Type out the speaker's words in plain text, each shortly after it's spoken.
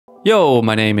Yo,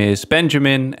 my name is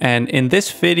Benjamin, and in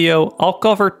this video I'll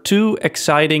cover two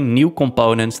exciting new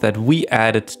components that we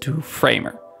added to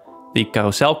Framer. The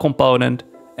carousel component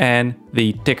and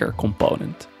the ticker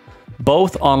component.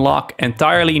 Both unlock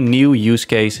entirely new use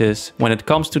cases when it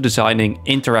comes to designing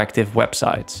interactive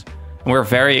websites. And we're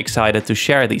very excited to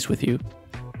share these with you.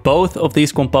 Both of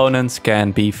these components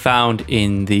can be found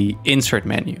in the Insert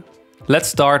menu. Let's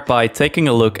start by taking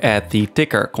a look at the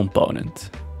ticker component.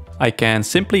 I can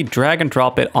simply drag and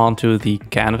drop it onto the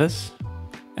canvas,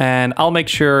 and I'll make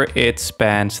sure it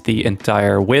spans the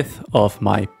entire width of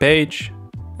my page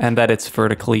and that it's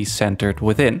vertically centered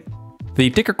within.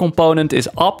 The ticker component is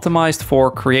optimized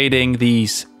for creating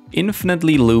these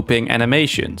infinitely looping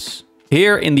animations.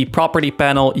 Here in the property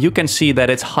panel, you can see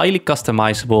that it's highly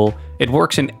customizable, it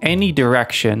works in any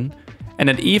direction,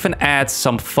 and it even adds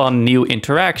some fun new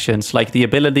interactions like the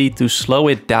ability to slow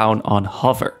it down on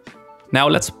hover. Now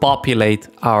let's populate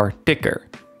our ticker.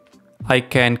 I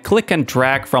can click and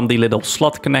drag from the little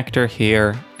slot connector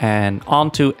here and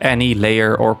onto any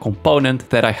layer or component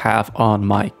that I have on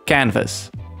my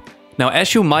canvas. Now,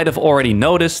 as you might have already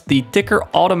noticed, the ticker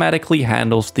automatically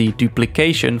handles the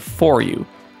duplication for you.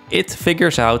 It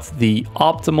figures out the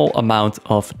optimal amount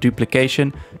of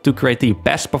duplication to create the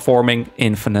best performing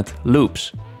infinite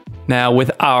loops. Now,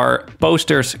 with our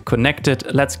posters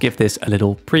connected, let's give this a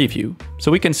little preview.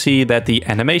 So we can see that the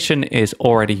animation is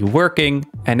already working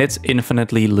and it's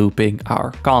infinitely looping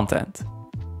our content.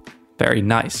 Very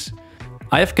nice.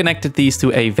 I have connected these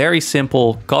to a very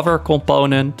simple cover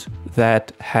component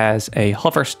that has a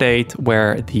hover state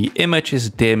where the image is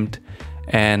dimmed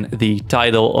and the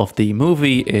title of the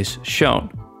movie is shown.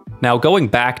 Now, going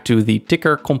back to the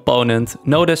ticker component,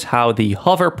 notice how the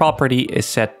hover property is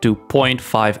set to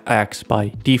 0.5x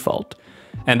by default.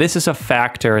 And this is a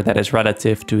factor that is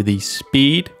relative to the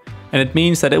speed, and it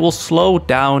means that it will slow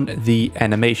down the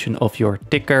animation of your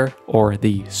ticker or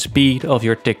the speed of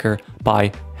your ticker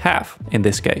by half in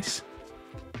this case.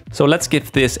 So let's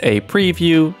give this a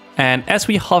preview, and as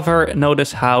we hover,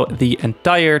 notice how the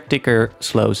entire ticker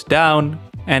slows down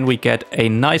and we get a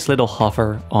nice little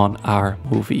hover on our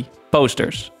movie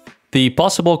posters. The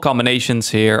possible combinations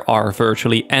here are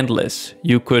virtually endless.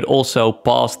 You could also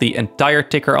pause the entire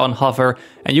ticker on hover,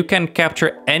 and you can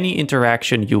capture any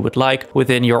interaction you would like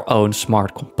within your own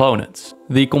smart components.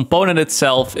 The component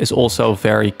itself is also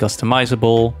very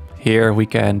customizable. Here we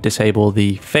can disable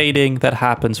the fading that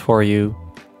happens for you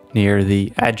near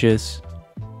the edges.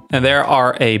 And there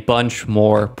are a bunch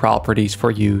more properties for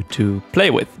you to play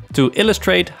with. To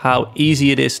illustrate how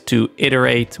easy it is to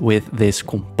iterate with this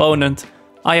component,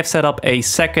 I have set up a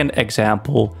second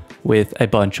example with a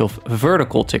bunch of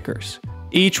vertical tickers.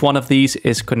 Each one of these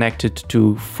is connected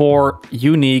to 4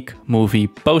 unique movie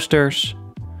posters.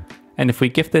 And if we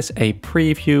give this a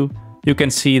preview, you can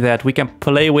see that we can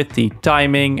play with the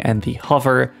timing and the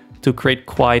hover to create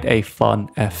quite a fun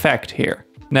effect here.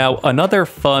 Now, another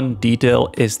fun detail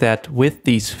is that with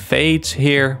these fades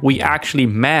here, we actually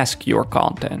mask your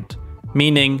content,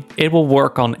 meaning it will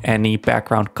work on any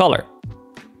background color.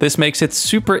 This makes it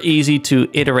super easy to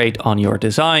iterate on your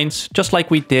designs, just like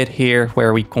we did here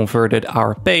where we converted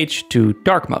our page to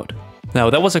dark mode. Now,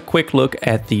 that was a quick look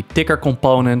at the ticker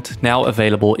component, now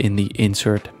available in the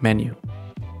Insert menu.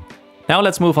 Now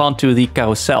let's move on to the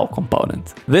carousel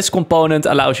component. This component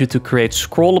allows you to create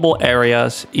scrollable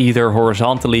areas either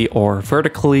horizontally or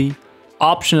vertically,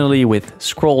 optionally with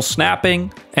scroll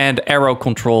snapping and arrow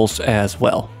controls as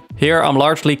well. Here I'm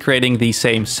largely creating the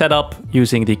same setup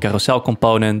using the carousel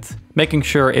component, making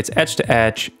sure it's edge to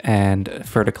edge and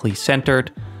vertically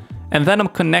centered. And then I'm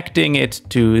connecting it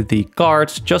to the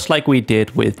cards just like we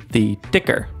did with the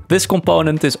ticker. This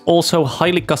component is also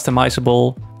highly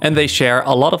customizable, and they share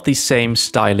a lot of the same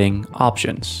styling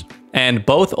options. And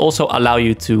both also allow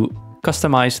you to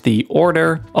customize the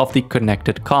order of the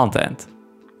connected content.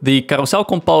 The carousel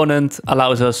component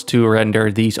allows us to render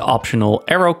these optional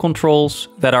arrow controls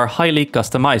that are highly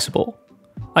customizable.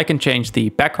 I can change the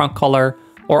background color,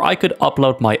 or I could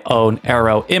upload my own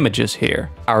arrow images here.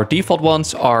 Our default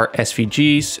ones are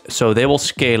SVGs, so they will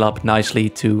scale up nicely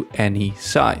to any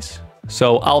size.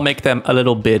 So I'll make them a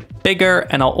little bit bigger,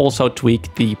 and I'll also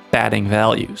tweak the padding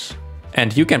values.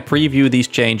 And you can preview these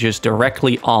changes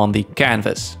directly on the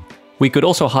canvas. We could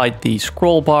also hide the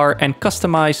scroll bar and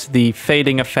customize the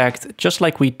fading effect just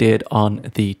like we did on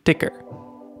the ticker.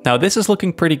 Now this is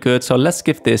looking pretty good, so let's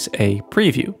give this a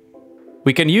preview.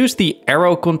 We can use the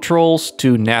arrow controls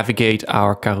to navigate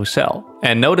our carousel.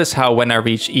 And notice how when I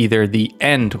reach either the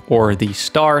end or the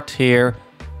start here,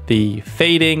 the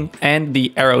fading and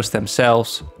the arrows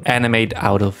themselves animate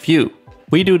out of view.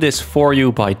 We do this for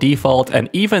you by default, and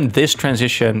even this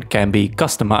transition can be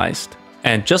customized.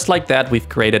 And just like that, we've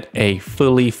created a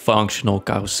fully functional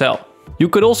carousel. You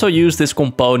could also use this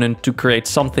component to create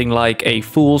something like a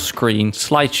full screen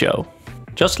slideshow.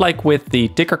 Just like with the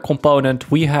ticker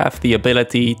component, we have the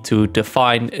ability to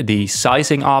define the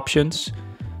sizing options.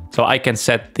 So I can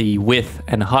set the width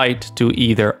and height to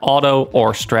either auto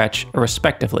or stretch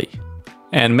respectively.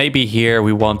 And maybe here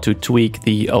we want to tweak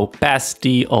the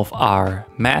opacity of our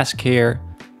mask here.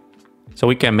 So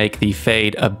we can make the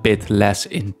fade a bit less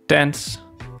intense.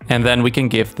 And then we can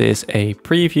give this a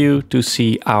preview to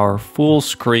see our full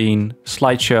screen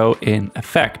slideshow in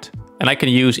effect. And I can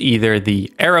use either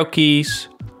the arrow keys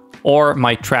or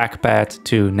my trackpad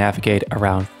to navigate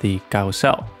around the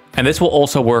carousel. And this will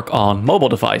also work on mobile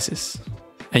devices.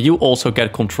 And you also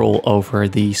get control over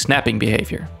the snapping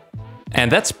behavior.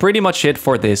 And that's pretty much it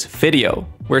for this video.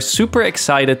 We're super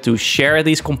excited to share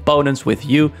these components with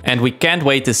you, and we can't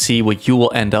wait to see what you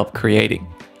will end up creating.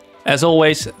 As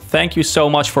always, thank you so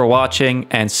much for watching,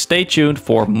 and stay tuned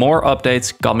for more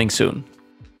updates coming soon.